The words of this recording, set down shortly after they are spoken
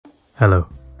Hello.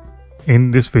 In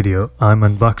this video, I'm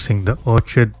unboxing the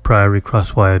Orchard Priory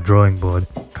Crosswire drawing board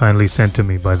kindly sent to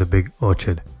me by the Big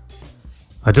Orchard.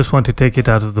 I just want to take it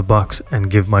out of the box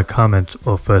and give my comments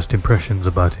or first impressions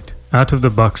about it. Out of the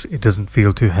box, it doesn't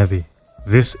feel too heavy.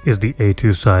 This is the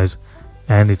A2 size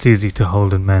and it's easy to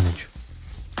hold and manage.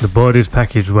 The board is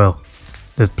packaged well.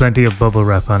 There's plenty of bubble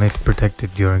wrap on it to protect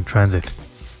it during transit.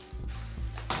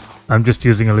 I'm just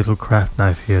using a little craft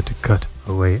knife here to cut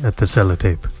away at the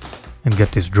sellotape and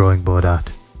get this drawing board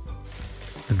out.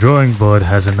 The drawing board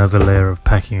has another layer of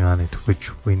packing on it which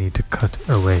we need to cut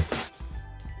away.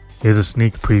 Here's a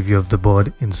sneak preview of the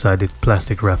board inside its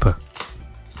plastic wrapper.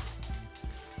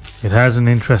 It has an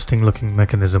interesting looking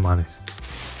mechanism on it.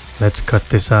 Let's cut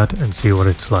this out and see what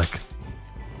it's like.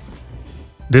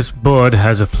 This board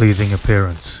has a pleasing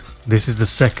appearance. This is the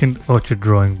second Orchard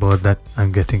drawing board that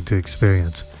I'm getting to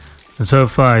experience. And so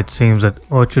far it seems that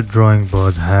Orchard drawing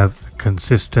boards have a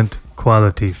consistent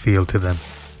quality feel to them.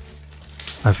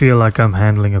 I feel like I'm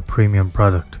handling a premium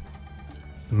product.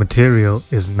 The material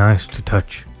is nice to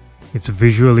touch. It's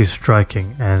visually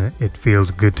striking and it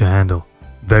feels good to handle.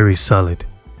 Very solid.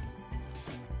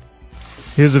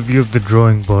 Here's a view of the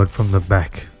drawing board from the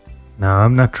back. Now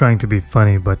I'm not trying to be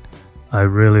funny, but I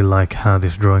really like how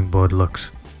this drawing board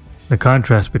looks. The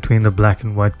contrast between the black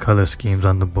and white color schemes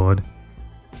on the board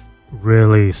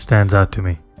really stands out to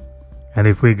me. And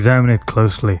if we examine it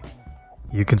closely,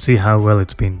 you can see how well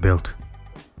it's been built.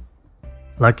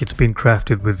 Like it's been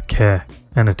crafted with care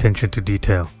and attention to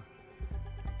detail.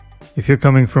 If you're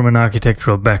coming from an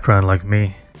architectural background like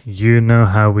me, you know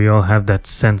how we all have that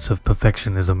sense of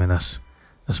perfectionism in us,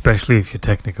 especially if you're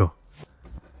technical.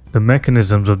 The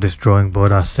mechanisms of this drawing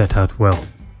board are set out well,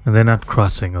 and they're not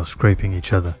crossing or scraping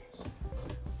each other.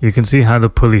 You can see how the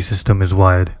pulley system is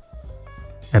wired.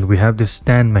 And we have this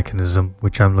stand mechanism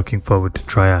which I'm looking forward to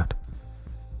try out.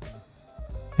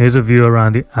 Here's a view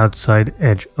around the outside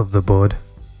edge of the board.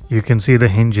 You can see the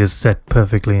hinges set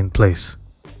perfectly in place.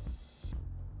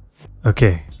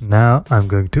 Okay, now I'm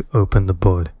going to open the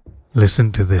board.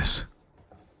 Listen to this.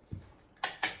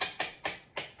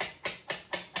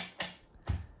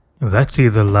 That's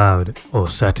either loud or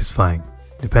satisfying,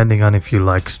 depending on if you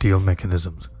like steel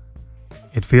mechanisms.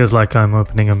 It feels like I'm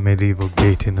opening a medieval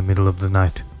gate in the middle of the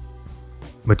night.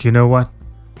 But you know what?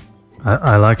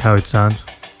 I like how it sounds.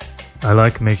 I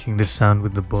like making this sound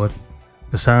with the board.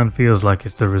 The sound feels like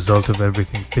it's the result of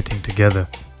everything fitting together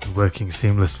and working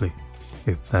seamlessly,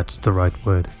 if that's the right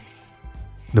word.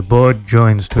 The board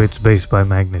joins to its base by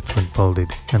magnets when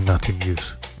folded and not in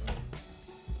use.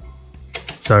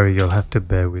 Sorry, you'll have to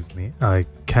bear with me. I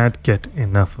can't get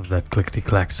enough of that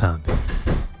clickety-clack sound.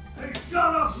 Hey,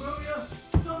 shut up, will ya?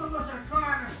 Some of us are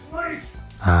trying to sleep.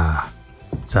 Ah,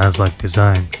 sounds like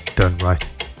design done right.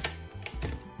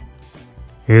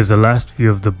 Here's the last view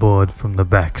of the board from the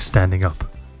back standing up.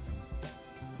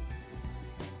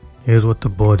 Here's what the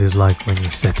board is like when you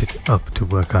set it up to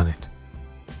work on it.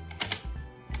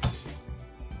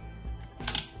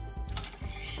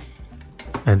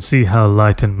 And see how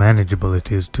light and manageable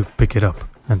it is to pick it up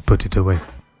and put it away.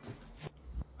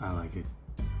 I like it.